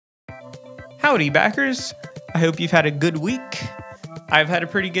Howdy, backers. I hope you've had a good week. I've had a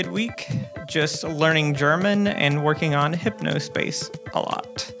pretty good week, just learning German and working on Hypnospace a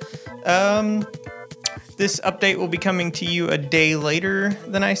lot. This update will be coming to you a day later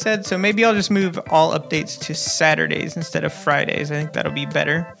than I said, so maybe I'll just move all updates to Saturdays instead of Fridays. I think that'll be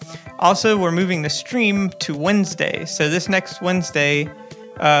better. Also, we're moving the stream to Wednesday, so this next Wednesday,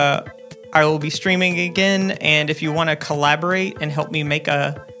 I will be streaming again, and if you want to collaborate and help me make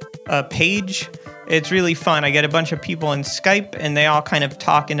a page, it's really fun. I get a bunch of people in Skype, and they all kind of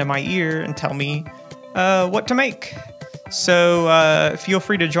talk into my ear and tell me what to make. So feel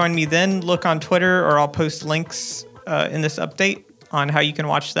free to join me then. Look on Twitter, or I'll post links in this update on how you can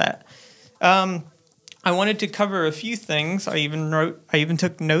watch that. I wanted to cover a few things. I even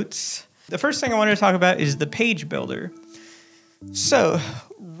took notes. The first thing I wanted to talk about is the page builder. So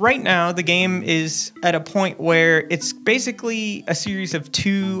right now, the game is at a point where it's basically a series of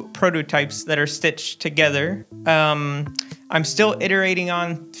two prototypes that are stitched together. I'm still iterating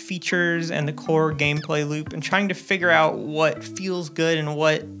on features and the core gameplay loop and trying to figure out what feels good and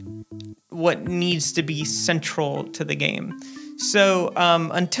what needs to be central to the game. So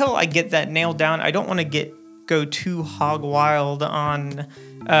until I get that nailed down, I don't want to go too hog wild on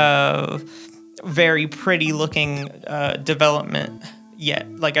very pretty looking development yet.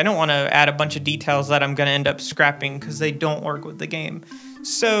 Like, I don't want to add a bunch of details that I'm going to end up scrapping because they don't work with the game.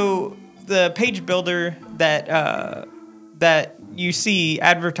 So the page builder that you see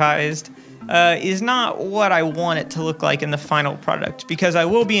advertised is not what I want it to look like in the final product, because I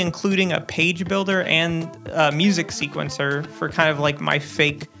will be including a page builder and a music sequencer for kind of like my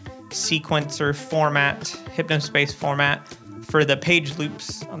fake sequencer format, Hypnospace format for the page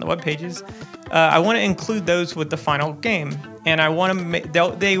loops on the web pages. I want to include those with the final game, and I want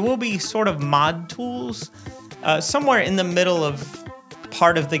to they will be sort of mod tools somewhere in the middle of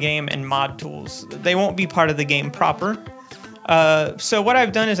part of the game and mod tools. They won't be part of the game proper. So what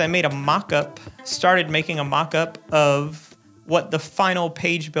I've done is I made a mock-up, started making a mock-up of what the final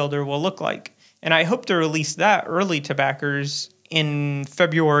page builder will look like, and I hope to release that early to backers in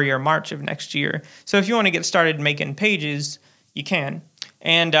February or March of next year. So if you want to get started making pages, you can.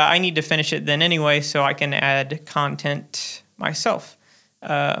 And I need to finish it then anyway, so I can add content myself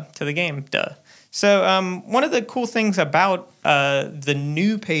to the game. Duh. So one of the cool things about the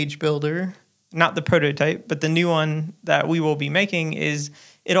new page builder, not the prototype, but the new one that we will be making, is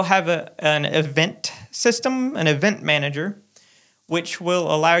it'll have an event system, an event manager, which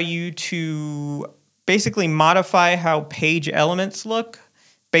will allow you to basically modify how page elements look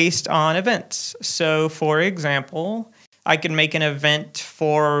based on events. So for example, I can make an event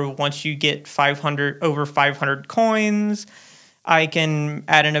for once you get over 500 coins. I can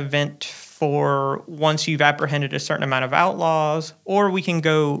add an event for once you've apprehended a certain amount of outlaws, or we can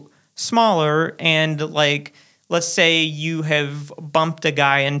go smaller and, like, let's say you have bumped a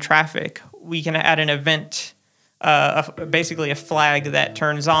guy in traffic. We can add an event, basically a flag that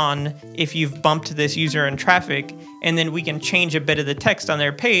turns on if you've bumped this user in traffic, and then we can change a bit of the text on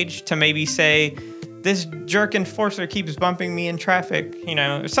their page to maybe say, "This jerk enforcer keeps bumping me in traffic," you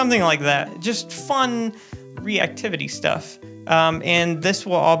know, something like that. Just fun reactivity stuff. And this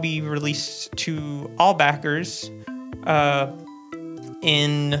will all be released to all backers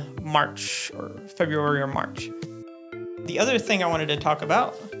in March, or February or March. The other thing I wanted to talk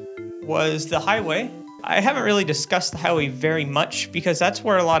about was the highway. I haven't really discussed the highway very much because that's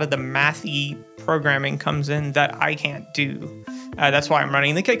where a lot of the mathy programming comes in that I can't do. That's why I'm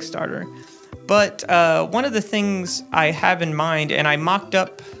running the Kickstarter. But one of the things I have in mind, and I mocked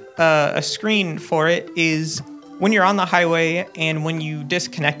up a screen for it, is when you're on the highway and when you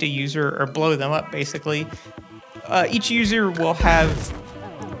disconnect a user or blow them up, basically, each user will have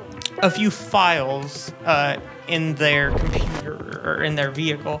a few files in their computer or in their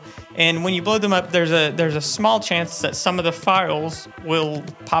vehicle. And when you blow them up, there's a small chance that some of the files will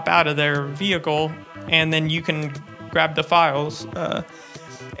pop out of their vehicle, and then you can grab the files.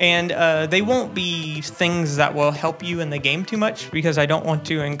 And they won't be things that will help you in the game too much, because I don't want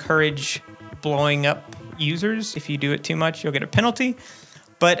to encourage blowing up users. If you do it too much, you'll get a penalty.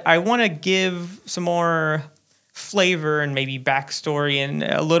 But I want to give some more flavor and maybe backstory and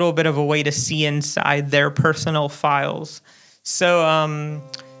a little bit of a way to see inside their personal files. So,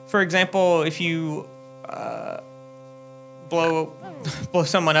 for example, if you blow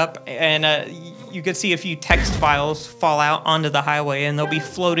someone up, and you could see a few text files fall out onto the highway, and they'll be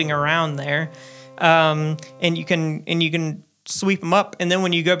floating around there, and you can sweep them up, and then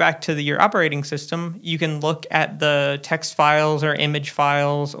when you go back to your operating system, you can look at the text files or image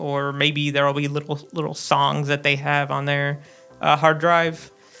files, or maybe there will be little songs that they have on their hard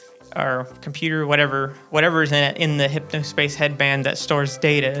drive, or computer, whatever's in the Hypnospace headband that stores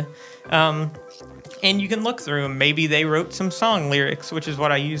data. And you can look through them. Maybe they wrote some song lyrics, which is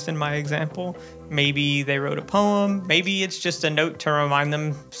what I used in my example. Maybe they wrote a poem. Maybe it's just a note to remind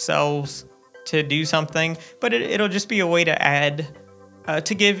themselves to do something. But it'll just be a way to add,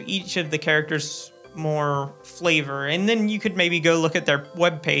 to give each of the characters more flavor. And then you could maybe go look at their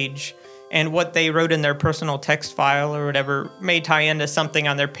webpage, and what they wrote in their personal text file or whatever may tie into something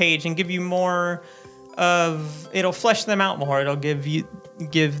on their page and give you more of, it'll flesh them out more. It'll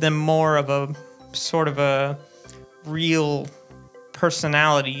give them more of a sort of a real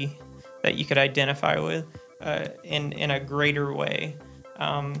personality that you could identify with in a greater way.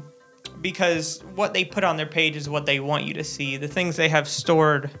 Because what they put on their page is what they want you to see. The things they have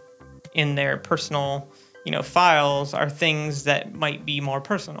stored in their personal, files are things that might be more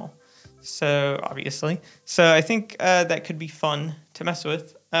personal. So obviously, I think that could be fun to mess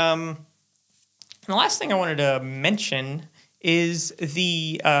with. And the last thing I wanted to mention is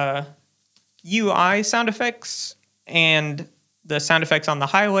the UI sound effects and the sound effects on the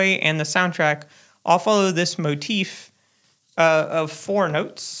highway and the soundtrack all follow this motif of 4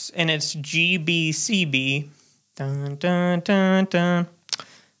 notes, and it's G, B, C, B. Dun, dun, dun, dun.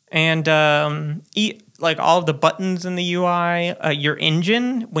 And like all of the buttons in the UI, your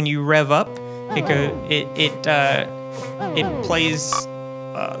engine, when you rev up, it plays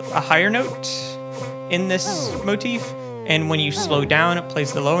a higher note in this motif, and when you slow down, it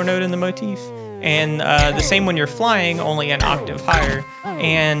plays the lower note in the motif. And the same when you're flying, only an octave higher.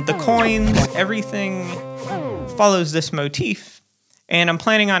 And the coins, everything follows this motif. And I'm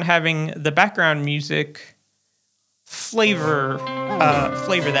planning on having the background music flavor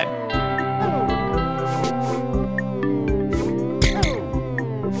that.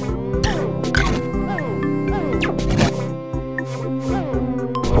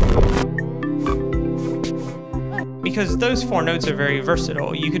 Because those 4 notes are very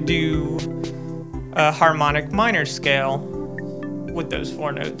versatile. You could do a harmonic minor scale with those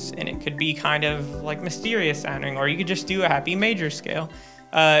 4 notes, and it could be kind of like mysterious sounding, or you could just do a happy major scale.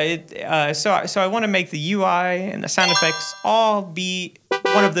 So I want to make the UI and the sound effects all be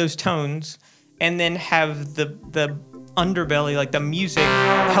one of those tones, and then have the underbelly, like the music,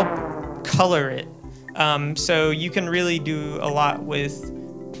 help color it. So you can really do a lot with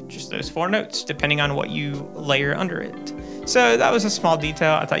just those 4 notes, depending on what you layer under it. So that was a small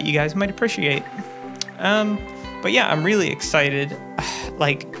detail I thought you guys might appreciate. But yeah, I'm really excited.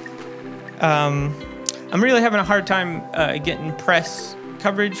 I'm really having a hard time getting press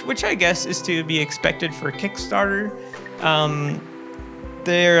coverage, which I guess is to be expected for Kickstarter.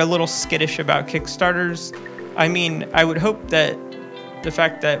 They're a little skittish about Kickstarters. I mean, I would hope that the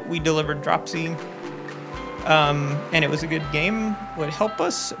fact that we delivered Dropsy and it was a good game would help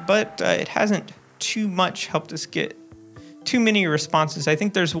us, but it hasn't too much helped us get too many responses. I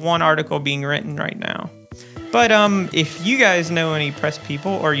think there's 1 article being written right now. But if you guys know any press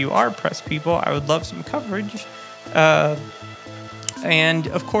people, or you are press people, I would love some coverage. And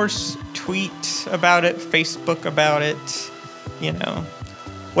of course, tweet about it, Facebook about it,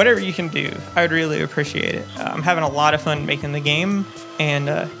 whatever you can do. I would really appreciate it. I'm having a lot of fun making the game,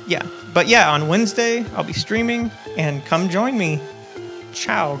 and yeah. But yeah, on Wednesday, I'll be streaming, and come join me.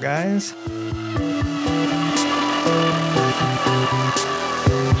 Ciao, guys.